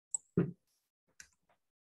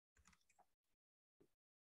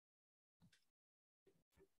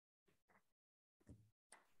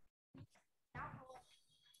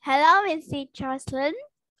Hello, Missy Jocelyn.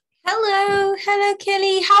 Hello,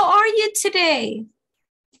 Kelly. How are you today?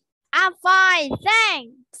 I'm fine,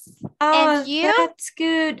 thanks. Oh, And you? that's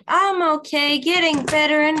good. I'm okay, getting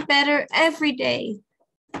better and better every day.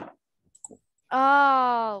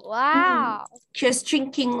 Oh, wow. Just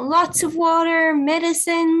drinking lots of water,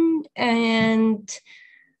 medicine, and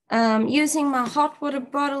using my hot water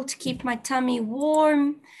bottle to keep my tummy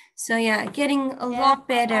warm. So yeah, getting a lot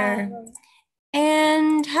better.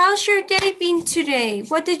 And how's your day been today?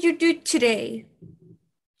 What did you do today?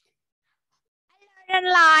 I don't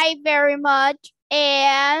like very much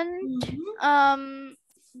and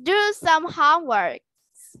do some homework.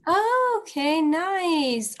 Oh, okay,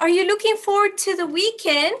 nice. Are you looking forward to the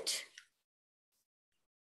weekend?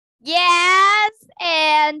 Yes,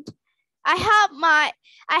 and I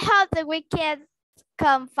hope the weekend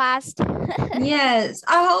come fast. Yes,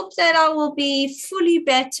 I hope that I will be fully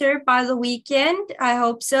better by the weekend. I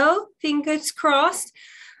hope so. Fingers crossed.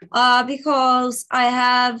 Because I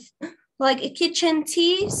have like a kitchen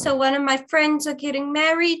tea. So one of my friends are getting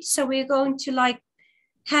married. So we're going to like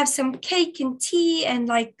have some cake and tea and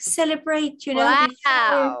like celebrate,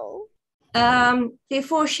 Wow.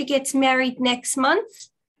 before she gets married next month.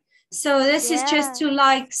 So this is just to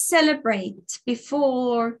like celebrate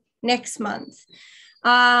before next month.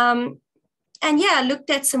 And yeah, I looked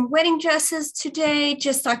at some wedding dresses today,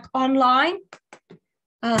 just like online.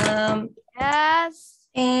 Yes.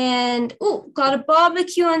 And got a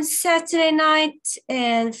barbecue on Saturday night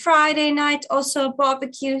and Friday night, also a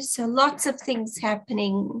barbecue. So lots of things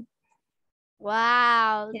happening.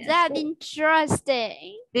 Wow, Yeah. that's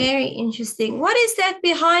interesting. Very interesting. What is that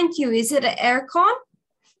behind you? Is it an aircon?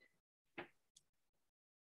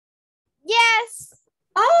 Yes.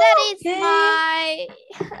 Oh, that is okay. my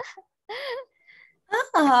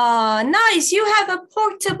Ah, nice. You have a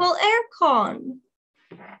portable aircon.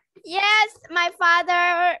 Yes, my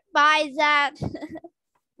father buys that.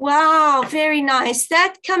 Wow, very nice.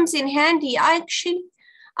 That comes in handy. I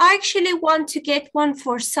actually want to get one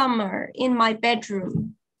for summer in my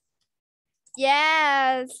bedroom.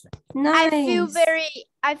 Yes. Nice.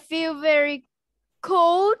 I feel very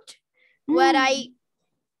cold when I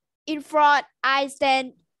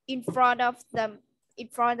stand in front of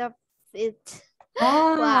it.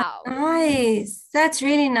 Oh, wow. nice. That's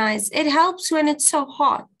really nice. It helps when it's so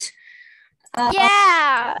hot.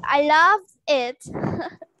 Yeah, I love it.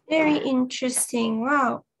 Very interesting.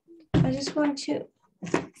 Wow. I just want to,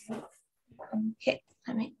 okay,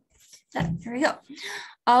 there we go.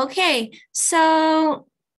 Okay, so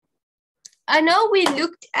I know we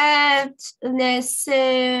looked at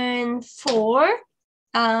lesson 4,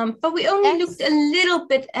 but we only looked a little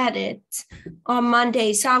bit at it on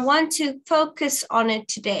Monday. So I want to focus on it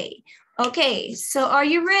today. Okay, so are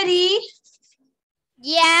you ready?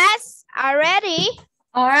 Yes, I'm ready.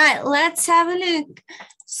 All right, let's have a look.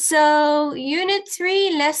 So unit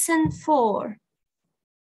 3, lesson 4.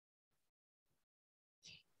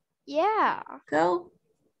 Yeah. Go.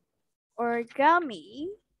 Origami.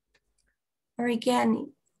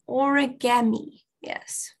 Origami.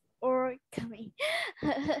 Yes. Origami.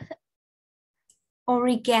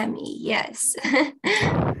 Origami. Yes.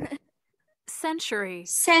 Century.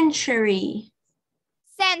 Century.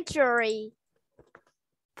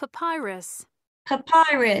 Papyrus.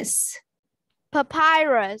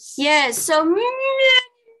 Yes. So many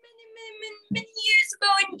years ago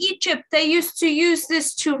in Egypt, they used to use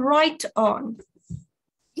this to write on.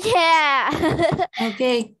 Yeah.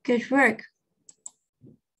 Okay, good work.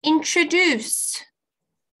 Introduce.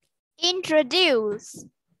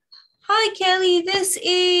 Hi, Kelly. This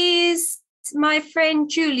is my friend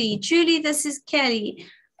Julie. Julie, this is Kelly.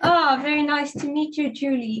 Oh, very nice to meet you,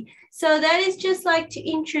 Julie. So that is just like to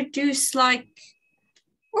introduce, like,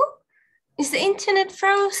 oh, is the internet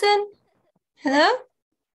frozen? Hello?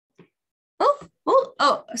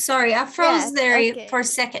 Oh, sorry, I froze for a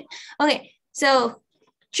second. Okay, so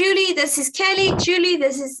Julie, this is Kelly. Julie,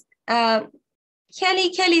 this is Kelly.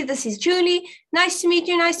 Kelly, this is Julie. Nice to meet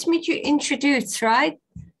you. Nice to meet you. Introduce, right?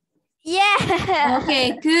 Yeah.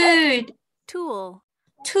 Okay, good. Tool.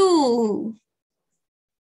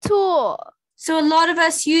 So a lot of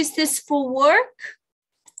us use this for work.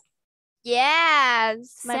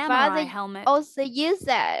 Yes, my father helmet. also used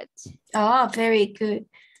that. Oh, very good.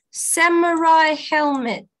 Samurai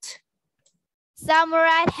helmet.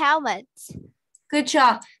 Good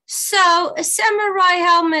job. So a samurai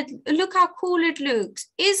helmet, look how cool it looks.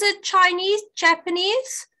 Is it Chinese,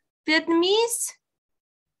 Japanese, Vietnamese?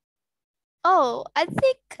 Oh, I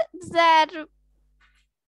think that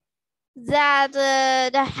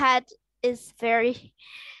the hat is very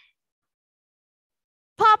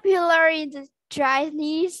popular in the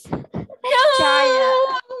Chinese. No! China.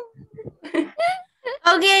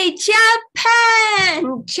 Okay,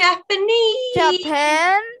 Japan. Japanese.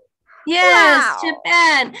 Japan. Yes, Wow.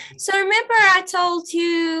 Japan. So remember I told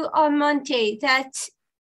you on Monday that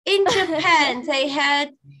in Japan they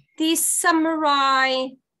had these samurai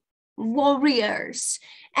warriors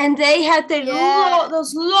and they had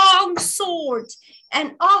those long swords,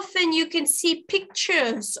 and often you can see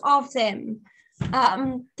pictures of them.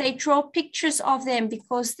 They draw pictures of them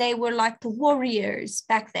because they were like the warriors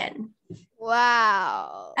back then.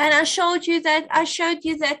 Wow. And I showed you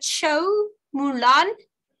that show Mulan.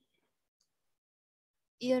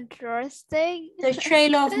 Interesting. The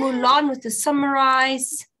trailer of Mulan with the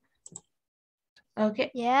samurais. Okay.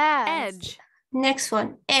 Yes. Edge. Next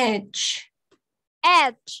one, edge.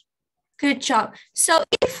 Edge. Good job. So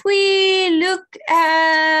if we look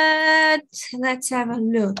at, let's have a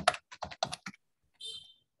look.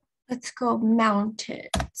 Let's go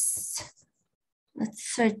mountains. Let's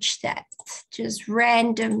search that. Just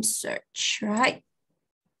random search, right?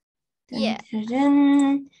 Dun, Yeah. dun,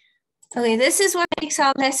 dun. Okay, this is what makes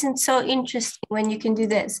our lesson so interesting when you can do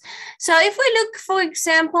this. So if we look, for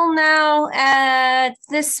example, now at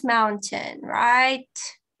this mountain, right?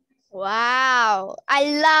 Wow. I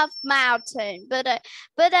love mountain, but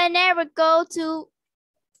I never go to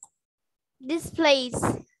this place.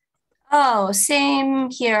 Oh, same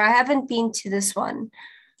here. I haven't been to this one,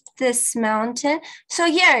 this mountain. So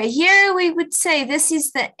yeah, here we would say this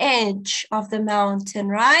is the edge of the mountain,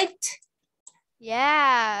 right?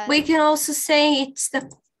 Yeah. We can also say it's the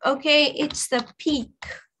peak.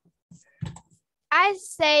 I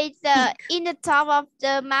say the Peak. in the top of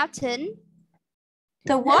the mountain.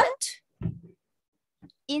 The what?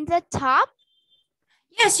 In the top?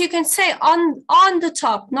 Yes, you can say on the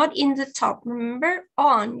top, not in the top. Remember,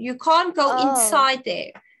 on. You can't go inside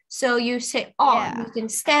there. So you say on. Yeah. You can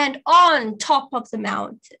stand on top of the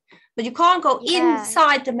mountain, but you can't go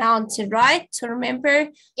inside the mountain, right? So remember,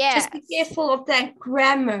 just be careful of that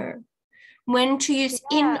grammar. When to use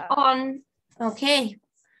in, on. Okay,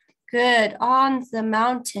 good. On the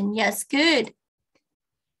mountain. Yes, good.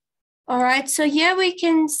 All right, so here we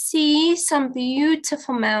can see some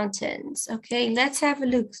beautiful mountains. Okay, let's have a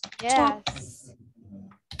look. Yes.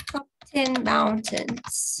 Top 10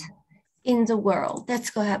 mountains in the world. Let's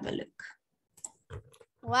go have a look.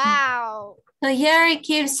 Wow. So here it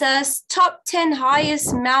gives us top 10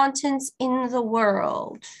 highest mountains in the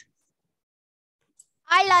world.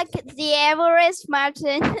 I like the Everest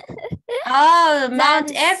mountain. Oh,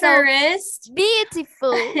 Mount Everest. So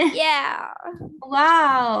beautiful. Yeah.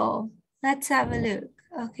 Wow. Let's have a look.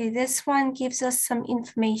 Okay, this one gives us some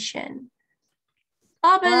information.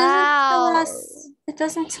 Oh, but it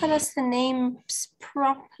doesn't tell us the names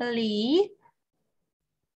properly.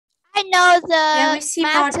 I know the Yeah, we see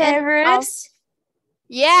Mount Everest.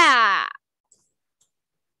 Yeah.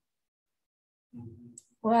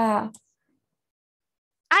 Wow.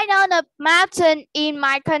 I know the mountain in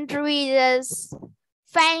my country is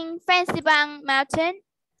Fancy Bang Mountain.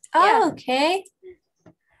 Oh, yeah. Okay.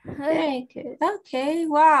 Very good. Okay,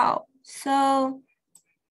 wow. So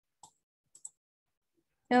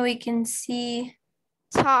now we can see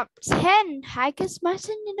top 10 highest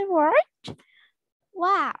mountain in the world.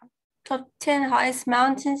 Wow. top 10 highest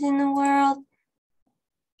mountains in the world.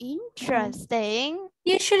 Interesting.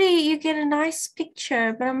 Usually you get a nice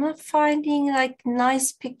picture, but I'm not finding like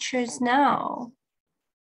nice pictures now.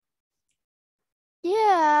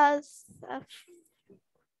 Yes.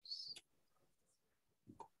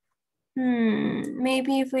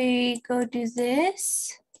 Maybe if we go do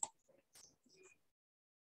this.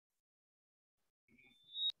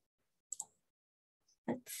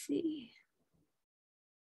 Let's see.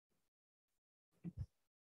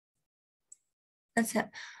 That's it.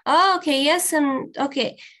 Oh, okay, yes,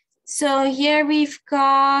 okay. So here we've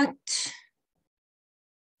got,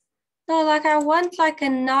 no, like I want like a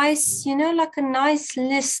nice, you know, like a nice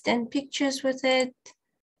list and pictures with it.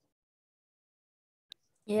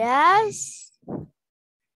 Yes.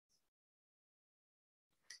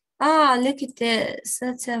 Ah, look at this.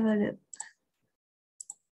 Let's have a look.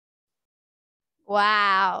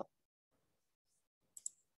 Wow.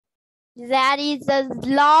 That is a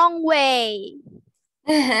long way.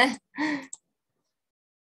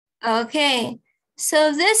 Okay,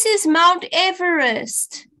 so this is Mount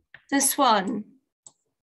Everest. This one.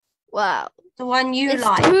 Wow. The one you it's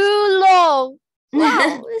like. Too long.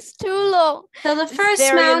 Wow, it's too long. So the first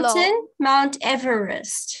mountain, Mount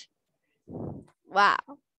Everest. Wow.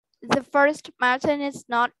 The first mountain is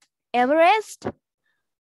not Everest.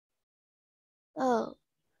 Oh.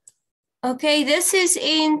 Okay, this is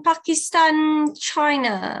in Pakistan,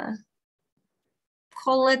 China.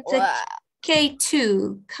 Call it the Wow.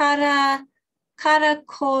 K2,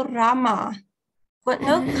 Karakorama. What?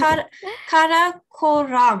 No,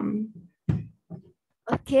 Karakoram.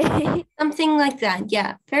 Okay. Something like that.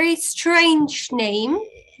 Yeah, very strange name.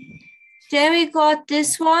 Then we got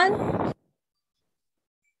this one.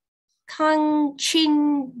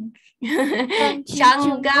 Kangchin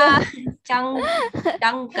Changa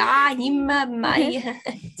Himamaya.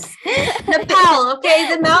 Nepal. Okay,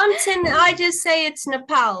 the mountain, I just say it's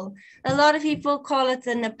Nepal. A lot of people call it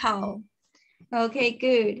the Nepal. Okay,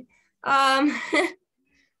 good.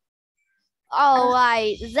 Oh,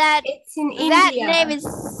 right. It's in That India.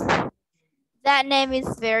 name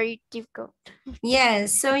is very difficult.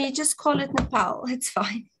 Yes, so you just call it Nepal. It's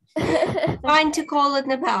fine. Fine to call it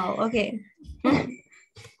Nepal. Okay.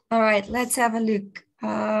 All right, let's have a look.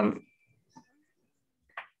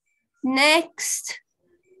 Next.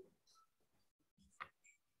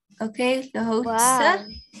 Okay, Lhotse. Wow.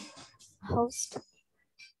 Host.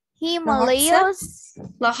 Himalayas.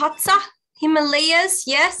 Lhotse. Himalayas.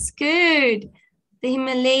 Yes, good. The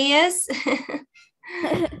Himalayas.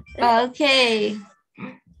 Okay.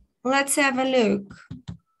 Let's have a look.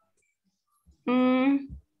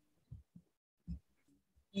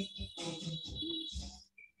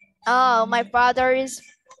 Oh, my brother is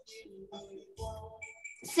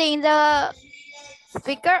seeing the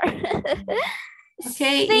speaker.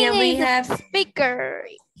 Okay, Sing yeah, we is a have speaker.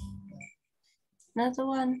 another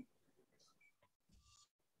one.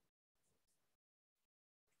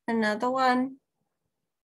 Another one.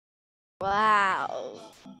 Wow.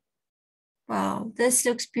 Wow, this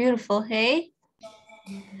looks beautiful, hey?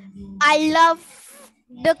 I love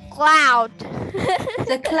the cloud.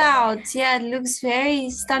 The clouds, yeah, it looks very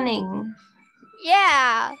stunning.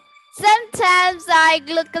 Yeah. Sometimes I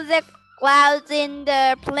look at the clouds in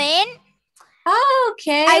the plane. Oh,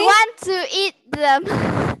 okay. I want to eat them.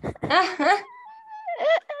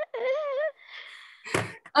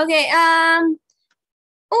 Okay,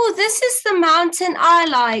 oh, this is the mountain I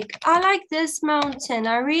like. I like this mountain.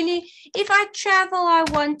 If I travel, I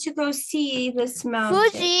want to go see this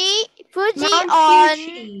mountain.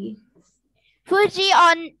 Fuji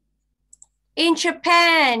on In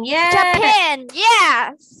Japan, yeah. Japan,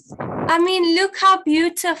 yes. I mean, look how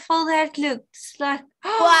beautiful that looks. Like,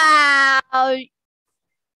 wow.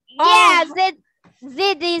 Yes, that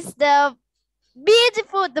is the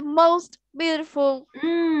most beautiful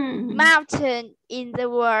mountain in the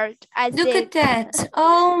world. Look at that.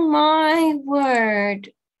 Oh my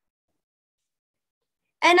word.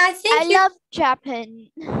 And I think I love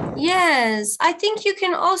Japan. Yes, I think you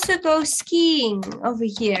can also go skiing over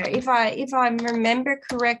here if I remember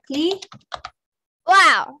correctly.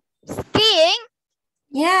 Wow, skiing?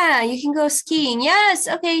 Yeah, you can go skiing. Yes,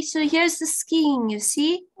 okay, so here's the skiing, you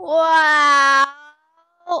see? Wow.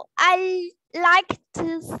 I like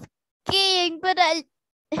to skiing, but I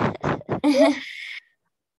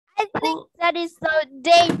think that is so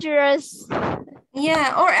dangerous.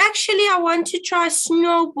 Yeah, or actually I want to try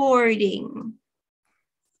snowboarding.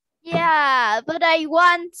 Yeah, but I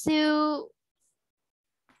want to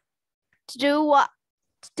do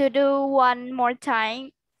one more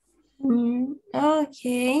time.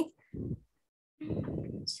 Okay.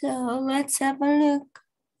 So let's have a look.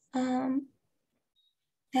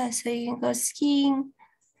 Yeah, so you can go skiing.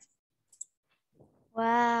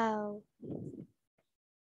 Wow.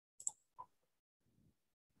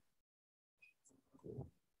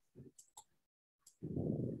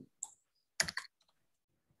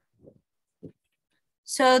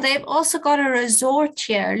 So they've also got a resort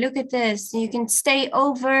here. Look at this. You can stay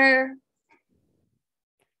over.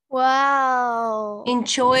 Wow.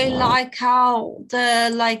 Enjoy like how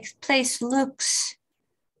the place looks.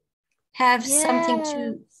 Have something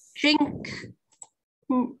to drink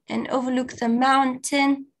and overlook the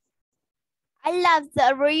mountain. I love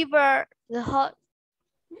the river, the hot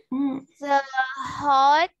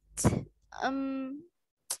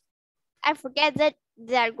I forget that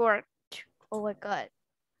word. Oh my god.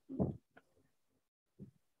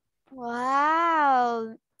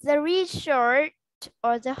 Wow. The resort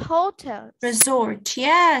or the hotel. Resort,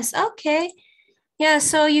 yes, okay. Yeah,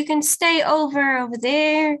 so you can stay over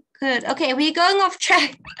there. Good. Okay, we're going off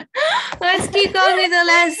track. Let's keep going with the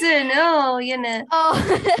lesson. Oh,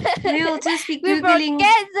 we will just be Googling. We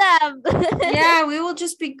forget them. Yeah, we will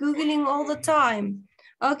just be Googling all the time.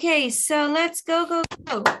 Okay, so let's go.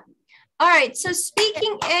 All right, so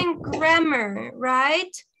speaking and grammar,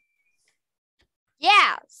 right?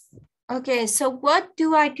 Yes. Okay, so what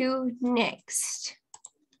do I do next?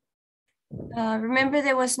 Remember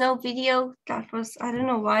there was no video. That was, I don't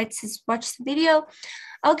know why it says watch the video.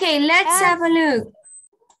 Okay, let's have a look.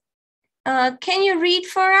 Can you read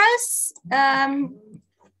for us?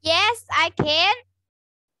 Yes, I can.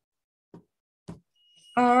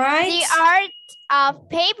 All right. The art of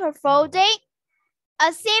paper folding.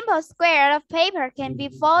 A simple square of paper can be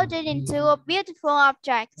folded into a beautiful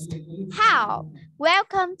object. How?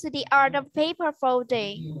 Welcome to the art of paper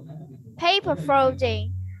folding. Paper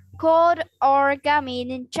folding, called origami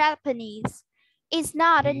in Japanese, is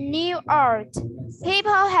not a new art.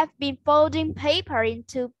 People have been folding paper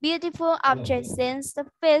into beautiful objects since the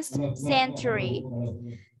 5th century.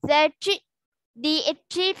 The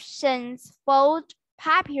Egyptians folded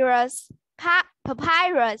papyrus,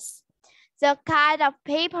 the kind of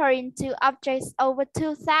paper, into objects over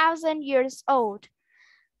 2,000 years old.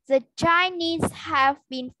 The Chinese have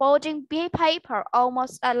been folding paper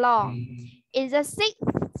almost as long. In the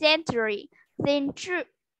 6th century,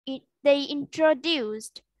 they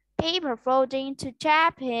introduced paper folding to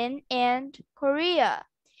Japan and Korea.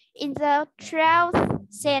 In the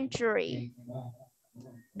 12th century,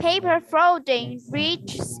 paper folding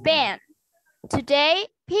reached Spain. Today,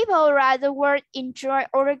 people around the world enjoy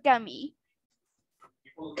origami.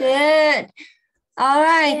 Good. All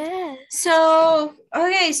right. Yeah. So,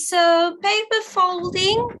 okay, so paper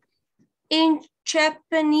folding in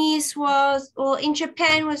Japanese was, or in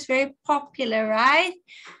Japan was very popular, right?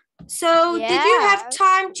 So did you have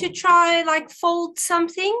time to try like fold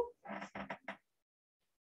something?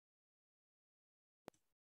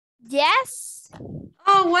 Yes.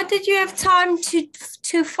 Oh, what did you have time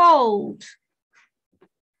to fold?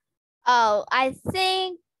 Oh, I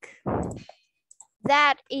think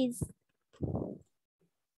that is,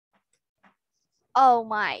 oh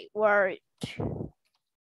my word.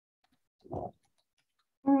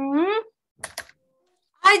 Mm-hmm.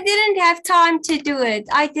 I didn't have time to do it.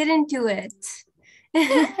 I didn't do it.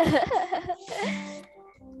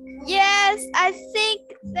 Yes, I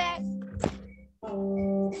think that.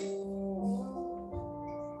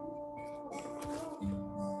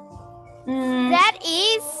 That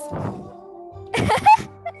is.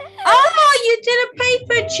 Oh, you did a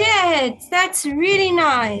paper jet. That's really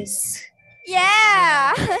nice.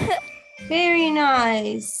 Yeah. Very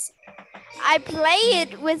nice. I play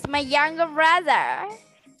it with my younger brother.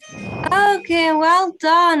 Okay, well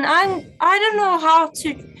done. I don't know how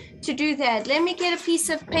to do that. Let me get a piece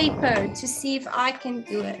of paper to see if I can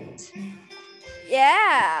do it.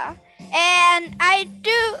 Yeah. And I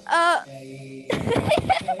do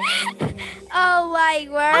oh my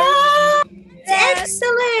word. Oh,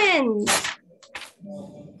 excellent.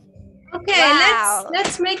 Okay, wow.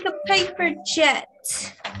 let's make a paper jet.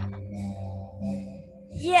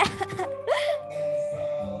 Yeah.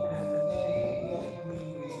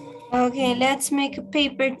 Okay, let's make a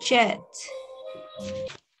paper jet.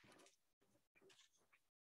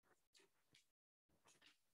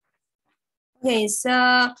 Okay, so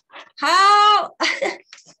how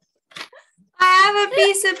I have a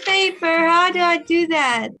piece of paper. How do I do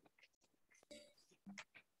that?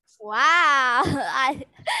 Wow.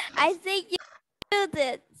 I think you do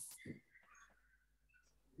this.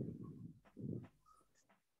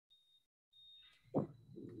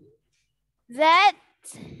 That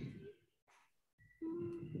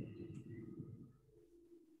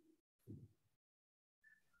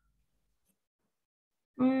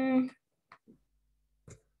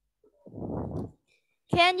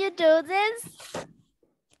Can you do this?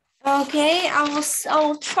 Okay,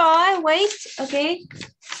 I'll try. Wait, okay.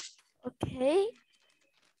 Okay.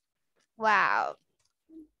 Wow.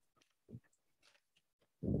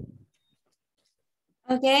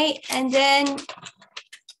 Okay, and then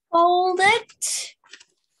fold it.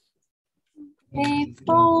 Okay,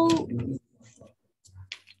 fold.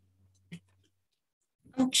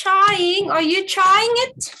 I'm trying. Are you trying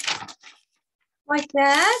it? Like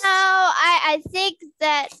that? No, I think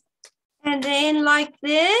that. And then like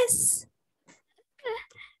this.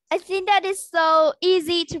 I think that is so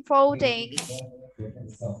easy to folding.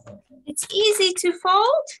 It's easy to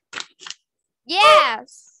fold?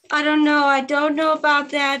 Yes. I don't know. I don't know about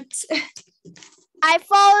that. I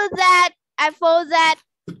fold that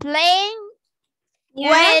playing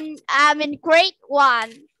when I'm in grade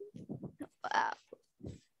 1. Wow.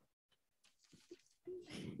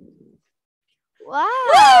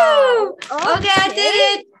 Wow. Okay, I did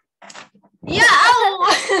it. Yeah.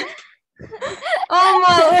 Oh, oh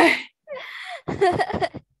my word.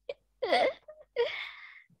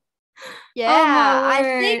 Yeah, oh my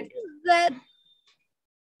word. I think that.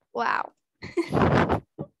 Wow.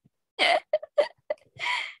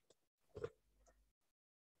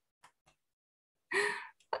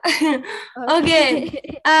 Okay.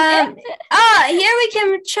 Here we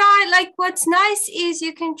can try, like, what's nice is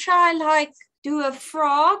you can try, like, do a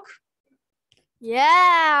frog.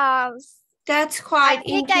 Yes. That's quite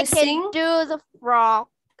interesting. I can do the frog.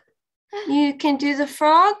 You can do the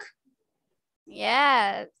frog?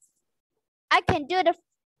 Yes. I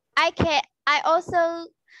also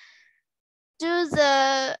do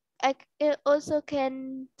the, I also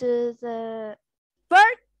can do the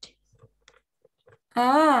bird.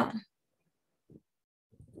 Ah.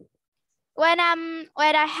 When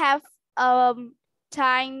I have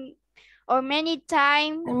time or many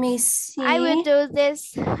time, Let me see. I will do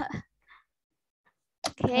this.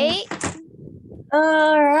 Okay.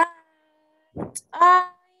 All right.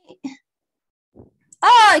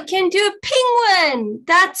 I can do a penguin.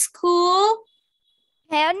 That's cool.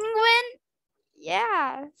 Penguin?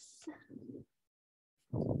 Yes.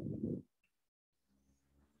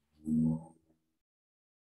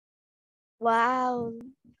 Wow.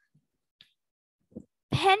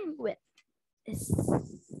 Penguin.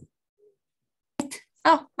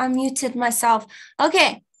 Oh, I muted myself.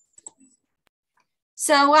 Okay.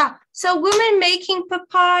 So wow. So women making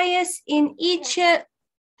papyrus in Egypt.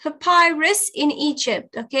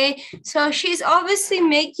 Okay. So she's obviously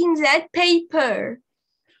making that paper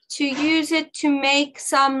to use it to make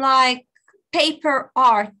some like paper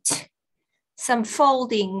art, some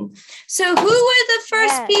folding. So who were the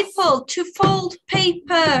first people to fold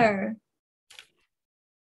paper?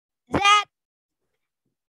 That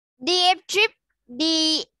the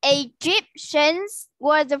Egyptians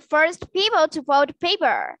were the first people to fold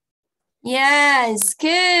paper. Yes,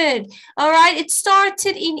 good. All right, it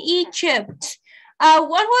started in Egypt.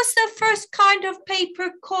 What was the first kind of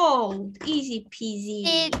paper called? Easy peasy.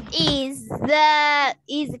 It is the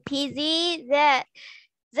easy peasy. That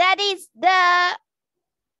is the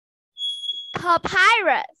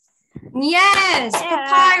papyrus. Yes,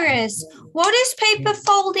 papyrus. What is paper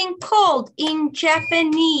folding called in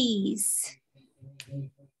Japanese?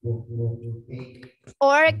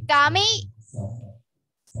 Origami.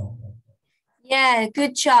 Yeah,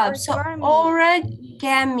 good job. So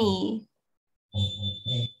origami.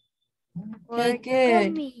 Okay,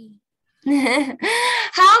 good.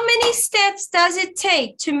 How many steps does it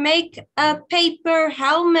take to make a paper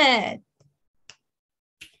helmet?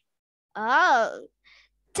 Oh,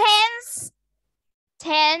 10 steps.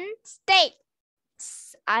 10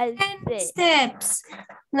 steps.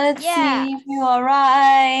 Let's see if you are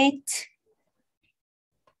right.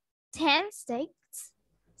 10 steps.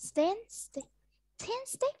 10 steps. 10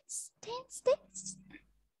 steps. 10 steps.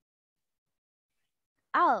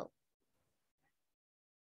 Oh,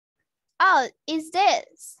 is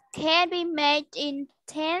this can be made in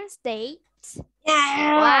 10 steps?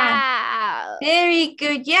 Yeah. Wow. Very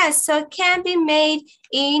good. Yes, so it can be made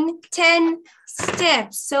in 10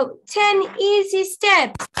 steps. So 10 easy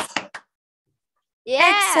steps.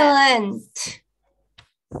 Yeah. Excellent.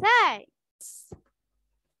 Thanks.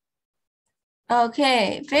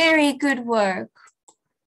 Okay, very good work.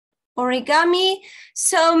 Origami.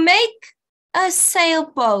 So make a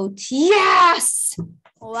sailboat. Yes.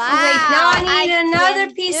 Wow. Oh, wait, now I need another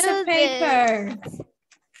piece of paper.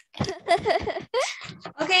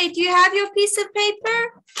 Okay, do you have your piece of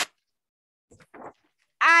paper?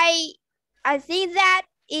 I think that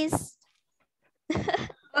is.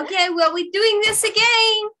 Okay, well, we're doing this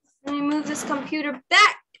again. Let me move this computer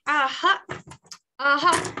back. Okay.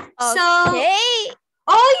 So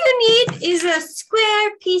all you need is a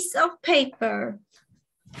square piece of paper.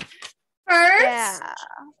 First,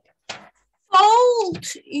 fold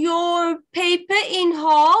your paper in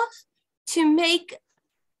half to make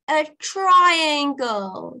a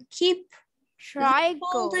triangle. Keep the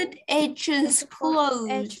folded edges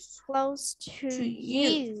close to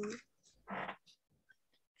you.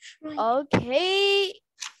 Okay.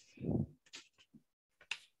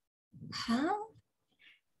 Huh?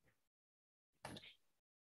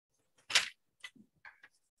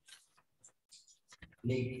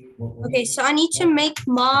 Okay, so I need to make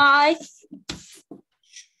my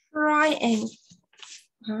triangle.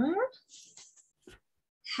 Huh?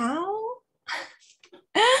 How?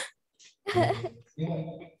 I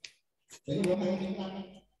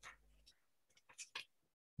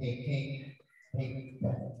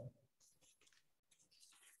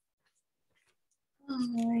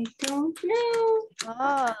don't know.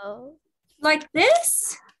 Oh. Like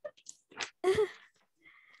this?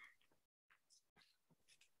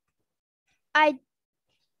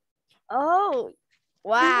 Oh,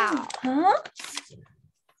 wow. Huh?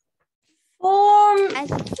 Form. I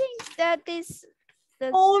think that is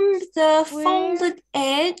Form the folded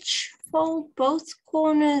edge. Fold both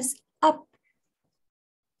corners up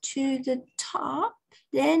to the top,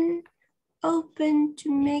 then open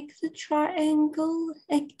to make the triangle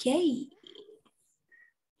again.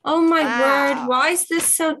 Oh my word, why is this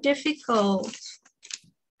so difficult?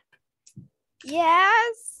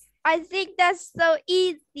 Yes, I think that's so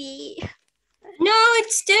easy. No,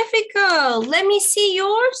 it's difficult. Let me see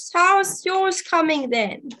yours. How's yours coming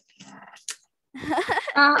then?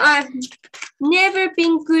 I've never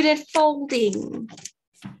been good at folding.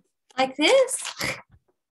 Like this?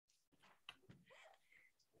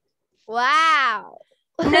 Wow.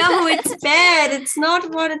 No, it's bad. It's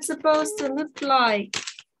not what it's supposed to look like.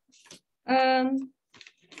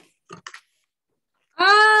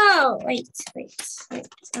 Oh, wait. Okay.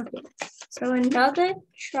 So another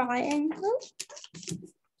triangle.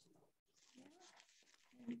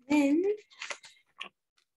 And then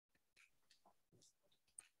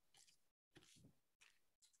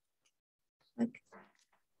like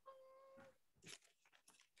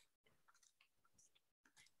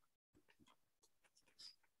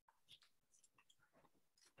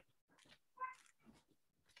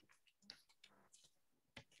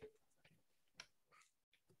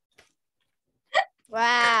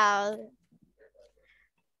Wow.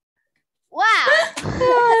 Wow.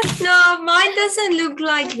 no, mine doesn't look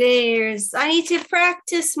like theirs. I need to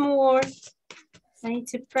practice more. I need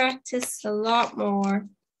to practice a lot more.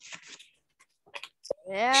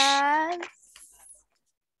 Yes.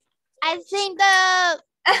 I think the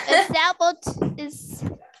example is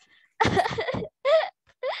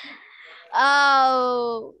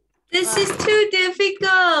oh. This is too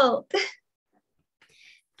difficult.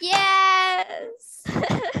 Yes.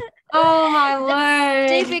 Oh my word.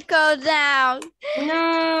 Difficult now.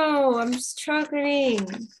 No, I'm struggling.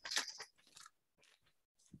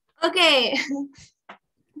 Okay.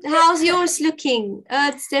 How's yours looking?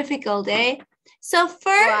 It's difficult, eh? So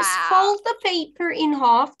first, fold the paper in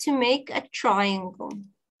half to make a triangle.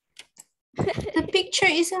 The picture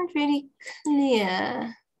isn't really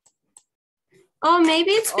clear. Oh, maybe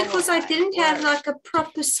it's because I didn't have like a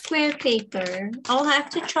proper square paper. I'll have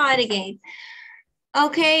to try it again.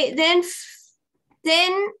 Okay, then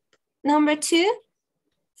number 2,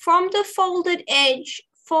 from the folded edge,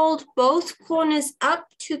 fold both corners up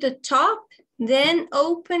to the top, then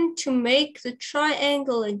open to make the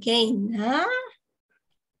triangle again. Huh?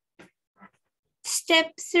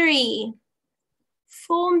 Step 3,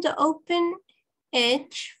 form the open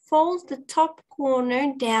edge, fold the top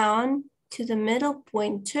corner down to the middle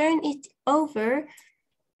point, turn it over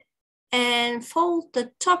and fold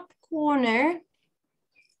the top corner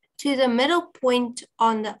to the middle point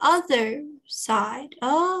on the other side.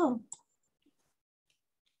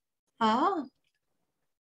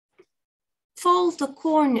 Fold the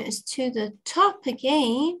corners to the top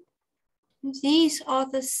again. These are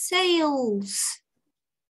the sails.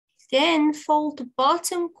 Then fold the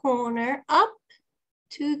bottom corner up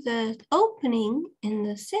to the opening in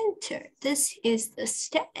the center. This is the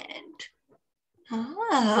stand.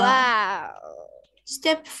 Wow.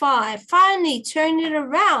 Step 5, finally turn it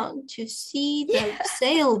around to see the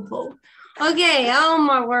sailboat. Okay, oh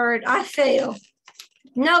my word, I fail.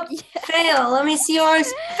 Nope, fail. Let me see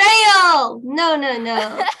yours. Fail!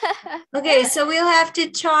 No. Okay, so we'll have to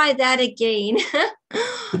try that again.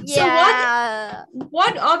 Yeah. So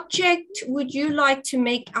what object would you like to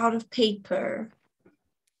make out of paper?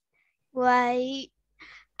 Why?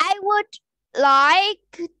 I would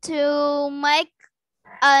like to make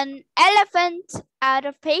an elephant out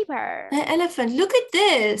of paper. An elephant. Look at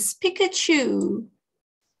this. Pikachu.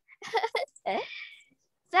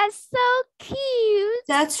 That's so cute.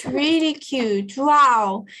 That's really cute.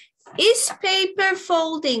 Wow. Is paper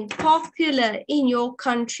folding popular in your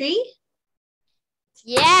country?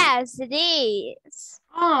 Yes, it is.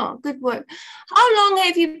 Oh, good work. How long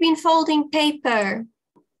have you been folding paper?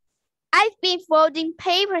 I've been folding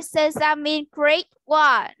paper since I'm in grade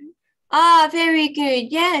 1. Ah, very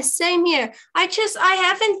good. Yes, same here. I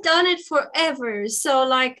haven't done it forever. So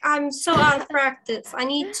like, I'm so out of practice. I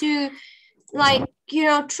need to like,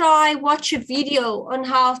 watch a video on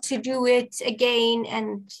how to do it again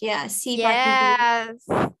and yeah, see if I can do it.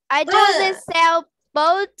 Yes, I do this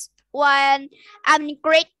sailboat when I'm in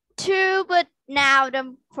grade 2, but now I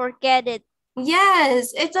don't forget it.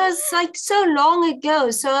 Yes, it was like so long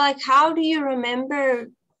ago. So like, how do you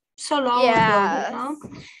remember so long ago?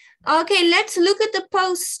 Okay, let's look at the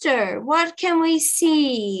poster. What can we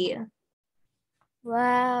see?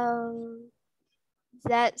 Wow.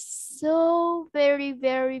 That's so very,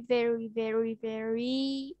 very, very, very,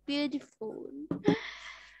 very beautiful.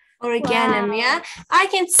 Organum, yeah? I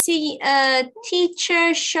can see a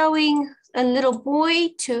teacher showing a little boy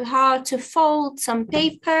to how to fold some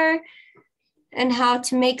paper and how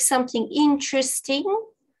to make something interesting.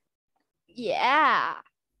 Yeah.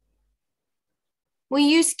 We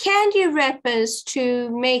use candy wrappers to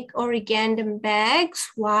make origami bags.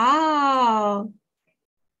 Wow.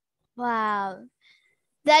 Wow.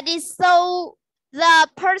 That is so, the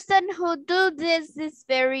person who do this is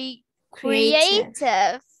very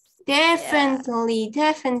creative. Definitely,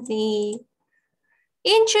 definitely.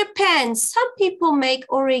 In Japan, some people make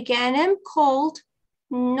origami called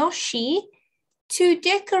noshi to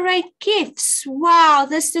decorate gifts. Wow,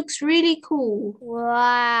 this looks really cool.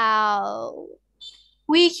 Wow.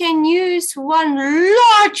 We can use one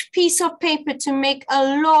large piece of paper to make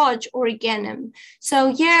a large origami. So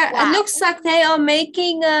yeah, Wow. It looks like they are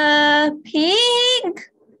making a pig.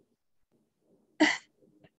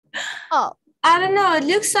 Oh. I don't know, it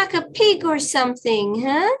looks like a pig or something,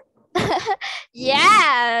 huh?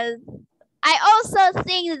 Yes. I also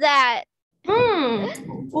think that.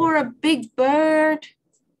 Or a big bird.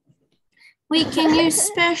 We can use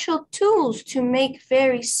special tools to make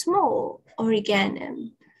very small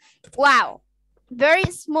origami. Wow. Very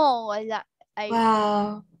small.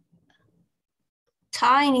 Wow.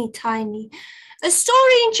 Tiny, tiny. A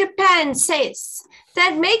story in Japan says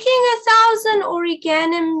that making 1,000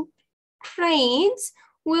 origami cranes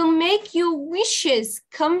will make your wishes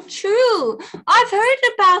come true. I've heard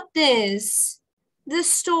about this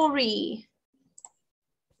story.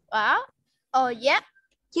 Wow. Oh, yeah.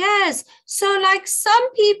 Yes. So like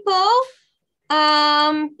some people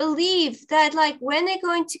believe that like when they're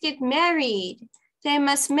going to get married, they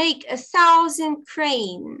must make 1,000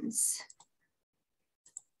 cranes.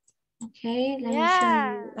 Okay, let me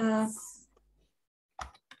show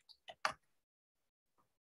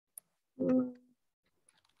you.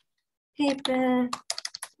 Paper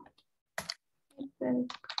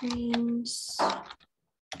cranes.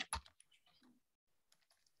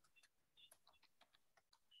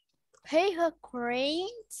 Paper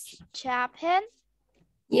cranes, Japan.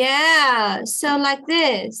 Yeah, so like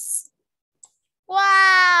this.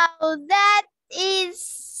 Wow, that is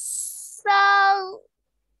so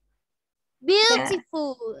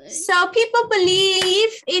beautiful. Yeah. So people believe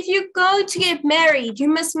if you're going to get married, you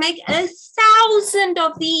must make 1,000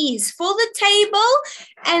 of these for the table,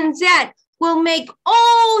 and that will make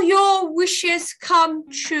all your wishes come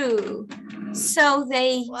true. So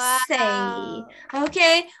they say.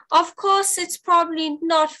 Okay, of course, it's probably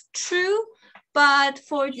not true, but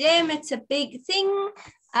for them, it's a big thing.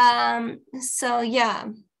 So yeah.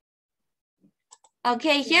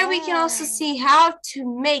 Okay, here we can also see how to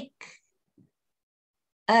make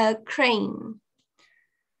a crane.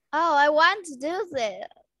 Oh, I want to do this.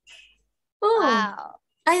 Oh, wow.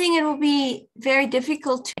 I think it will be very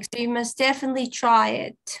difficult, so you must definitely try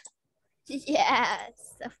it.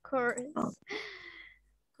 Yes, of course. Oh.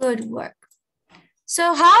 Good work.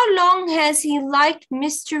 So how long has he liked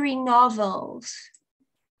mystery novels?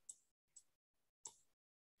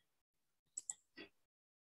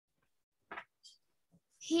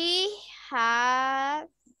 He has.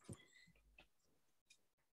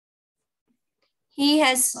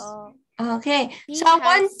 Okay. So I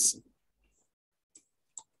want.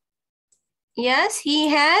 Yes, he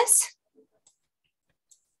has.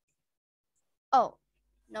 Oh,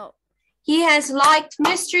 no. He has liked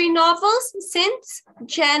mystery novels since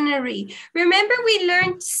January. Remember we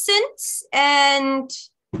learned since and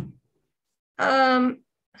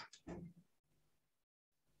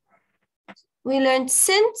we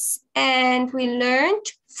learned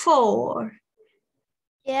for.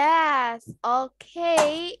 Yes,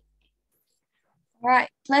 okay. All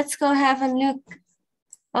right, let's go have a look.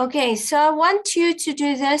 Okay, so I want you to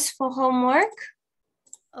do this for homework.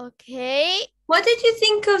 Okay. What did you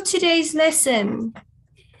think of today's lesson?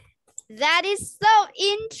 That is so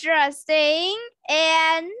interesting,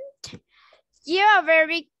 and you are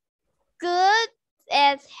very good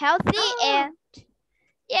and healthy, and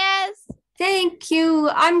yes. Thank you.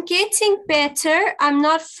 I'm getting better. I'm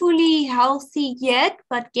not fully healthy yet,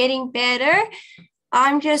 but getting better.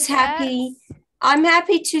 I'm just happy. I'm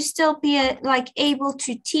happy to still be able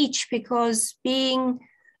to teach, because being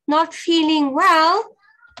not feeling well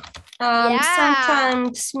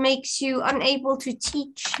sometimes makes you unable to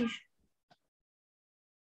teach.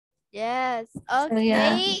 Yes.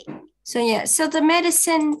 Okay. So the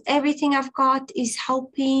medicine, everything I've got is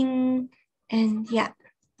helping, and yeah.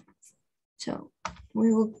 So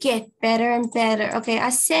we will get better and better. Okay, I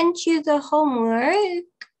sent you the homework.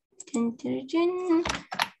 Dun, dun, dun.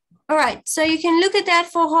 All right, so you can look at that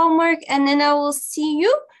for homework, and then I will see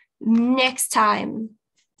you next time.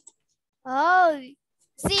 Oh,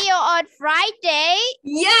 See you on Friday.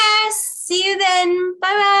 Yes, see you then.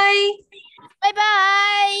 Bye bye.